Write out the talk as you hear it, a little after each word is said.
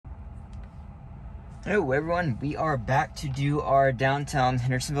Hello everyone, we are back to do our downtown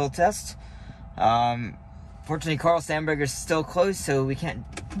Hendersonville test. Fortunately Carl Sandburger is still closed, so we can't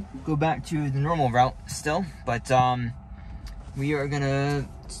go back to the normal route still, but we are gonna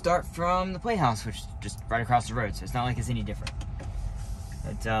start from the Playhouse, which is just right across the road, so it's not like it's any different.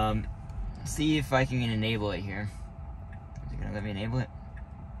 But see if I can enable it here. Is it gonna let me enable it?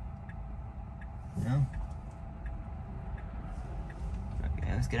 No?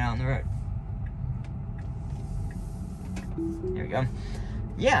 Okay, let's get out on the road. There we go.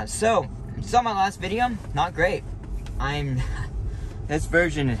 Yeah, so saw my last video. Not great. This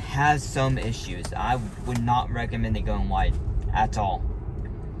version has some issues. I would not recommend it going wide at all.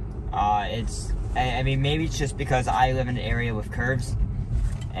 I mean, maybe it's just because I live in an area with curves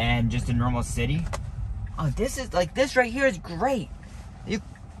and just a normal city. Oh, this is like this right here is great.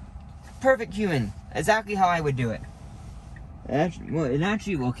 Perfect human. Exactly how I would do it. Okay.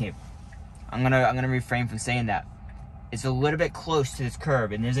 I'm gonna refrain from saying that. It's a little bit close to this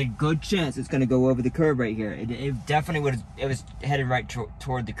curb, and there's a good chance it's gonna go over the curb right here. It definitely would. It was headed right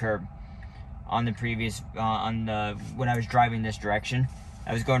toward the curb on the previous when I was driving this direction.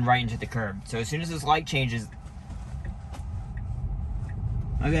 I was going right into the curb. So as soon as this light changes,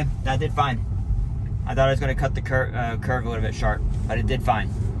 okay, that did fine. I thought I was gonna cut the curve a little bit sharp, but it did fine.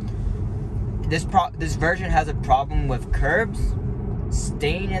 This version has a problem with curbs,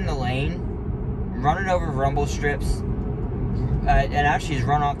 staying in the lane, running over rumble strips, and actually has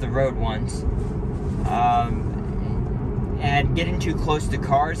run off the road once, and getting too close to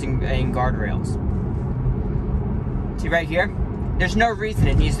cars and guardrails. See right here? There's no reason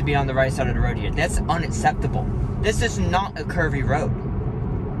it needs to be on the right side of the road here. That's unacceptable. This is not a curvy road.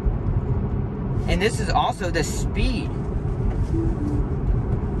 And this is also the speed.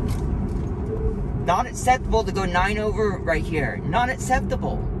 Not acceptable to go 9 over right here. Not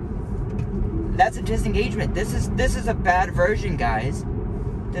acceptable. That's a disengagement. This is a bad version, guys.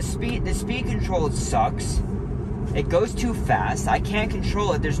 The speed control sucks. It goes too fast. I can't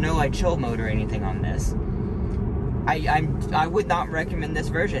control it. There's no like chill mode or anything on this. I would not recommend this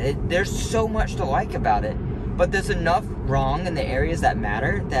version. There's so much to like about it, but there's enough wrong in the areas that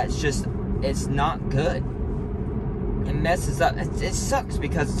matter that's just it's not good. It messes up. It sucks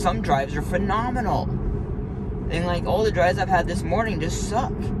because some drives are phenomenal. And like all the drives I've had this morning just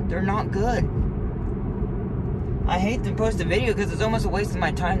suck. They're not good. I hate to post a video because it's almost a waste of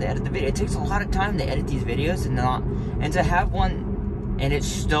my time to edit the video. It takes a lot of time to edit these videos and to have one and it's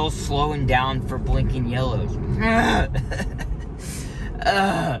still slowing down for blinking yellows.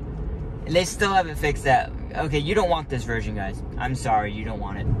 They still haven't fixed that. Okay, you don't want this version, guys. I'm sorry, you don't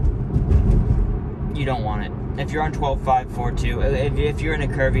want it. You don't want it. If you're on 12.5.4.2, if you're in a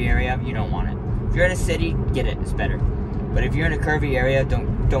curvy area, you don't want it. If you're in a city, get it. It's better. But if you're in a curvy area,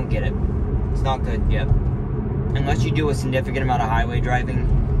 don't get it. It's not good yet. Unless you do a significant amount of highway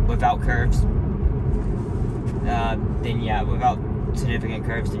driving without curves, then yeah, without significant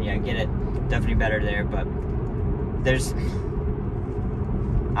curves, then yeah, get it. Definitely better there. But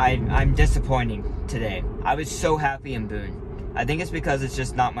I'm disappointing today. I was so happy in Boone. I think it's because it's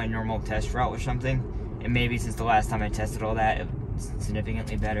just not my normal test route or something. And maybe since the last time I tested all that, it's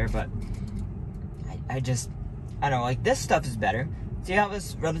significantly better. But I don't know, like this stuff is better. See how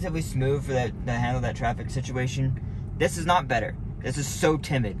it's relatively smooth for to handle that traffic situation? This is not better. This is so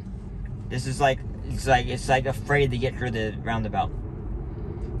timid. This is like, it's like afraid to get through the roundabout.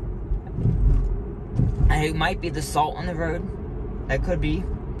 And it might be the salt on the road. That could be.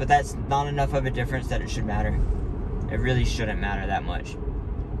 But that's not enough of a difference that it should matter. It really shouldn't matter that much.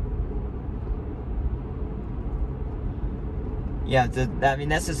 Yeah, I mean,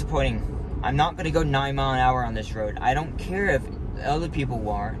 that's disappointing. I'm not going to go 9 miles an hour on this road. I don't care if other people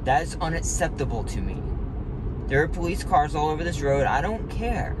are. That is unacceptable to me. There are police cars all over this road. I don't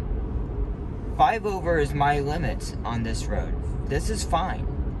care. 5 over is my limit on this road. This is fine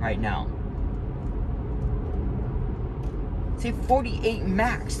right now. See, 48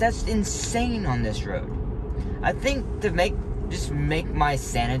 max. That's insane on this road. I think to make my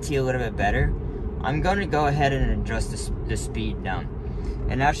sanity a little bit better, I'm going to go ahead and adjust the speed down.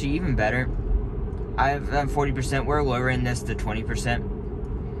 And actually, even better, I'm 40%. We're lowering this to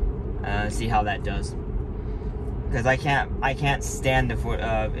 20%. See how that does. Because I can't stand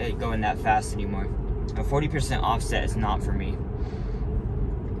it going that fast anymore. A 40% offset is not for me.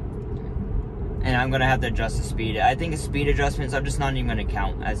 And I'm going to have to adjust the speed. I think speed adjustments, I'm just not even going to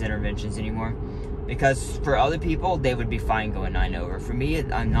count as interventions anymore. Because for other people, they would be fine going 9 over. For me,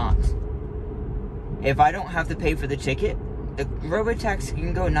 I'm not. If I don't have to pay for the ticket, the robotaxi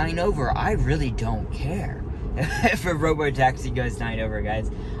can go 9 over. I really don't care. if a robo-taxi goes 9 over,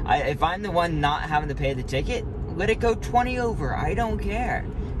 guys. If I'm the one not having to pay the ticket, let it go 20 over. I don't care,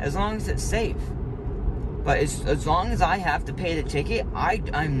 as long as it's safe. But as long as I have to pay the ticket,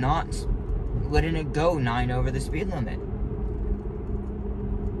 I'm not letting it go 9 over the speed limit.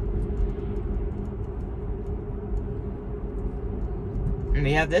 And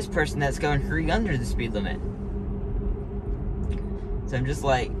we have this person that's going 3 under the speed limit. So I'm just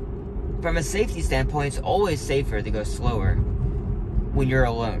like, from a safety standpoint, it's always safer to go slower when you're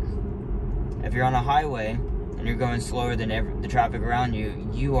alone. If you're on a highway and you're going slower than the traffic around you,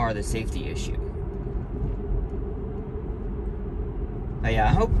 you are the safety issue. But yeah,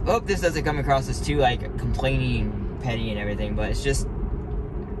 I hope this doesn't come across as too, like, complaining, petty and everything, but it's just,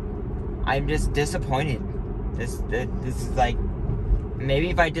 I'm just disappointed. This is like,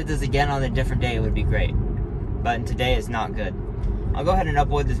 maybe if I did this again on a different day, it would be great. But today it's not good. I'll go ahead and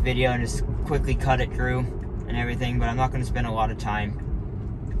upload this video and just quickly cut it through and everything, but I'm not going to spend a lot of time.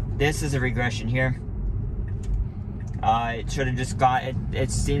 This is a regression here. It should have just got, it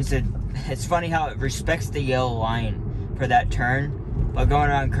seems to, it's funny how it respects the yellow line for that turn. But going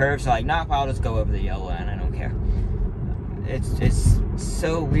around curves, like, nah, I'll just go over the yellow line, I don't care. It's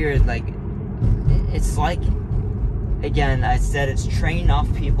so weird, like, it's like, again, I said it's trained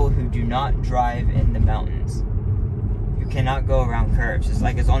off people who do not drive in the mountains. You cannot go around curves. It's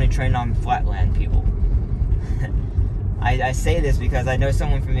like it's only trained on flatland people. I say this because I know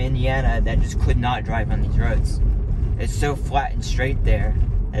someone from Indiana that just could not drive on these roads. It's so flat and straight there.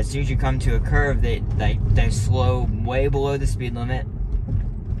 As soon as you come to a curve, they slow way below the speed limit.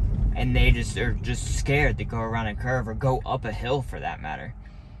 And they just are just scared to go around a curve or go up a hill for that matter.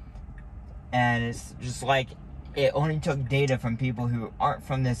 And it's just like, it only took data from people who aren't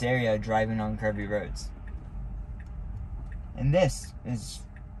from this area driving on curvy roads. And this is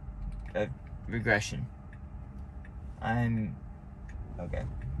a regression. Okay.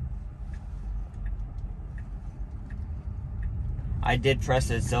 I did press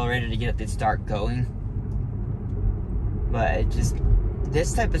the accelerator to get it to start going. But it just,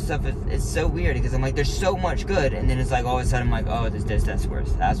 this type of stuff is so weird because I'm like, there's so much good, and then it's like all of a sudden I'm like, oh, that's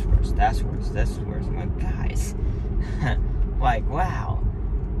worse, that's worse, that's worse, that's worse. I'm like, guys, like, wow.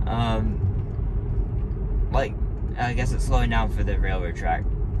 Like, I guess it's slowing down for the railroad track,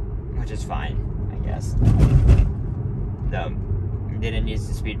 which is fine, I guess. Though, then it needs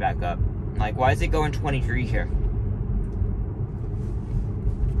to speed back up. Like, why is it going 23 here?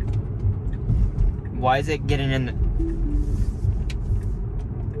 Why is it getting in the...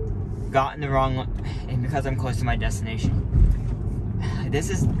 Got in the wrong one, and because I'm close to my destination. This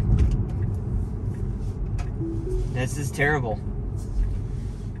is terrible.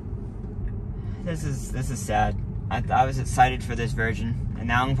 This is sad. I was excited for this version, and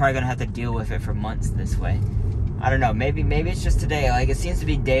now I'm probably gonna have to deal with it for months this way. I don't know. Maybe it's just today. Like, it seems to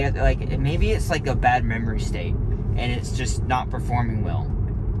be like maybe it's like a bad memory state, and it's just not performing well.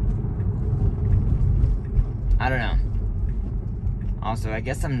 I don't know. Also, I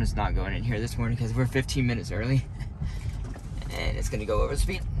guess I'm just not going in here this morning because we're 15 minutes early. And it's gonna go over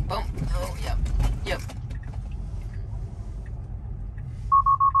speed. Boom. Oh, yep. Yep.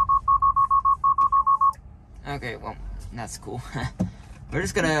 Okay, well, that's cool. We're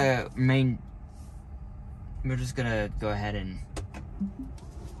just gonna go ahead and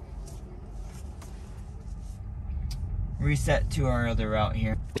reset to our other route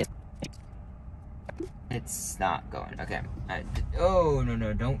here. It's not going. Okay. Oh,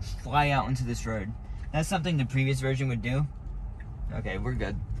 no, don't fly out into this road. That's something the previous version would do. Okay, we're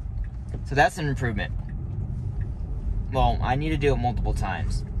good. So that's an improvement. Well, I need to do it multiple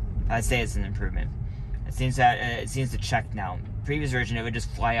times. I'd say it's an improvement. It seems to check now. Previous version, it would just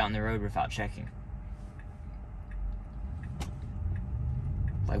fly out on the road without checking.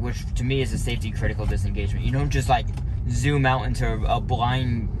 Like, which to me is a safety critical disengagement. You don't just like zoom out into a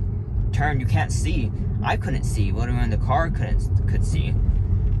blind turn. You can't see. I couldn't see. What in the car could see.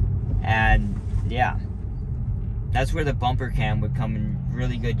 And yeah, that's where the bumper cam would come in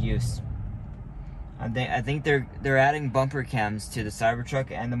really good use. I think they're adding bumper cams to the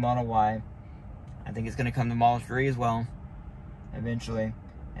Cybertruck and the Model Y. I think it's going to come to Model 3 as well, eventually,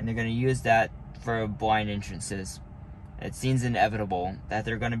 and they're going to use that for blind entrances. It seems inevitable that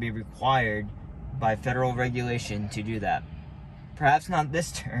they're going to be required by federal regulation to do that. Perhaps not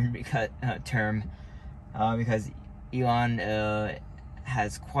this term because Elon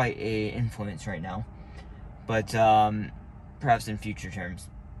has quite a influence right now, but perhaps in future terms,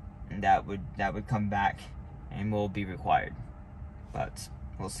 and that would come back and will be required. But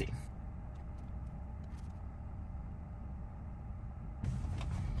we'll see.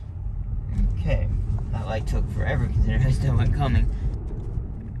 Okay, That light took forever considering I still went coming.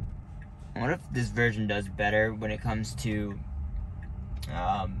 I wonder if this version does better when it comes to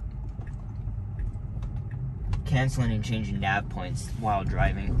canceling and changing nav points while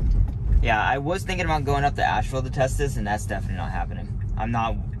driving. Yeah, I was thinking about going up to Asheville to test this, and that's definitely not happening. I'm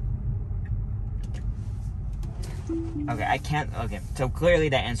not... Okay, I can't... Okay, so clearly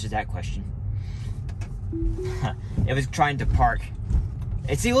that answers that question. It was trying to park.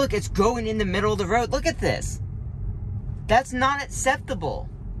 And see, look, it's going in the middle of the road. Look at this. That's not acceptable.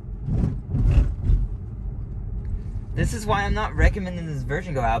 This is why I'm not recommending this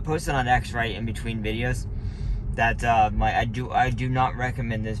version go out. I'll post it on X right in between videos. That I do not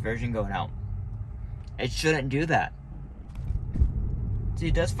recommend this version going out. It shouldn't do that. See,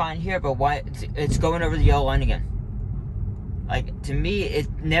 it does fine here, but why it's going over the yellow line again? Like, to me, it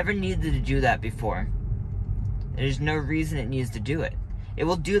never needed to do that before. There's no reason it needs to do it. It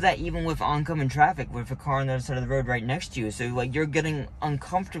will do that even with oncoming traffic, with a car on the other side of the road right next to you. So, like, you're getting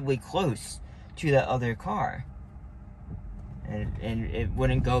uncomfortably close to that other car. And it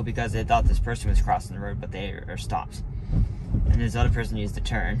wouldn't go because they thought this person was crossing the road, but they are stopped. And this other person needs to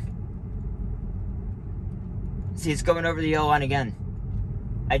turn. See, it's going over the yellow line again.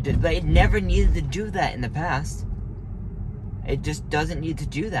 It never needed to do that in the past. It just doesn't need to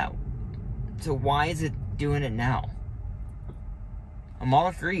do that. So why is it doing it now? A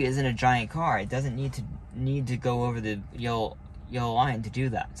Model 3 isn't a giant car. It doesn't need to go over the yellow line to do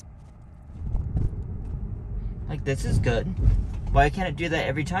that. Like, this is good. Why can't it do that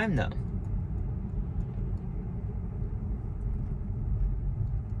every time, though?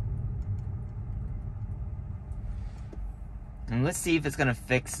 And let's see if it's gonna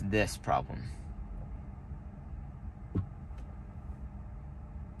fix this problem.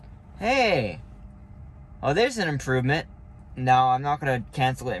 Hey! Oh, there's an improvement. No, I'm not gonna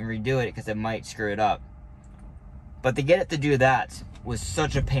cancel it and redo it because it might screw it up. But to get it to do that was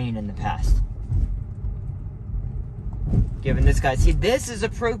such a pain in the past. Given this guy, see, this is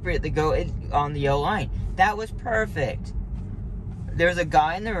appropriate to go on the yellow line. That was perfect. There was a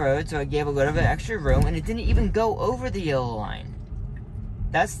guy in the road, so it gave a little bit of extra room, and it didn't even go over the yellow line.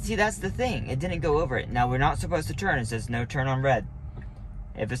 That's the thing. It didn't go over it. Now, we're not supposed to turn. It says no turn on red.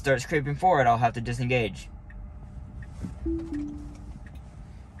 If it starts creeping forward, I'll have to disengage.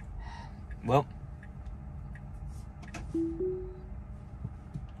 Well.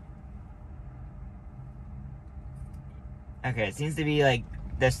 Okay, it seems to be like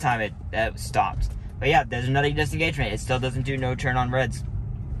this time it stopped. But yeah, there's another disengagement. It still doesn't do no turn on reds.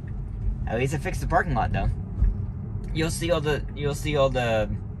 At least it fixed the parking lot though. You'll see all the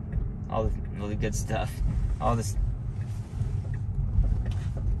good stuff. All this.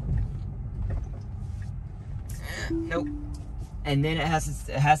 Nope. And then it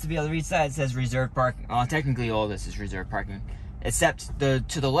has to be on the read side. It says reserved parking. Technically all this is reserved parking, except to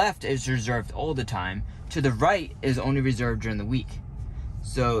the left is reserved all the time. To the right is only reserved during the week.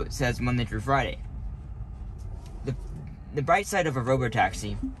 So it says Monday through Friday. The bright side of a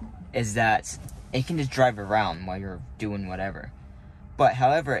robotaxi is that it can just drive around while you're doing whatever. But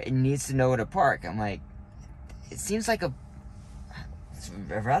however, it needs to know where to park. I'm like, it seems like it's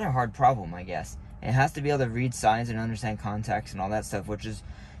a rather hard problem, I guess. It has to be able to read signs and understand context and all that stuff, which is,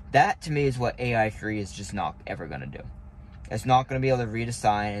 that to me is what AI3 is just not ever gonna do. It's not going to be able to read a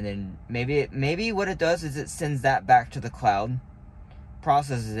sign, and then maybe what it does is it sends that back to the cloud,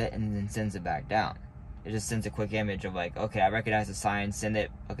 processes it, and then sends it back down. It just sends a quick image of like, okay, I recognize the sign, send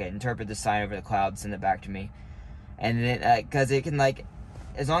it, okay, interpret the sign over the cloud, send it back to me. And then, because it can like,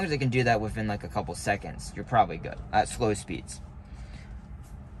 as long as it can do that within like a couple seconds, you're probably good at slow speeds.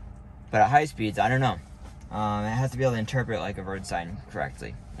 But at high speeds, I don't know. It has to be able to interpret like a road sign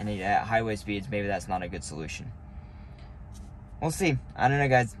correctly. And at highway speeds, maybe that's not a good solution. We'll see. I don't know,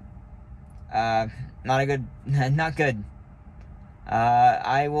 guys. Not good.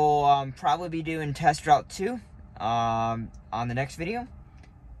 I will probably be doing test route 2 on the next video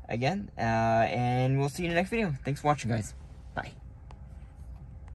again, and we'll see you in the next video. Thanks for watching, guys. Bye.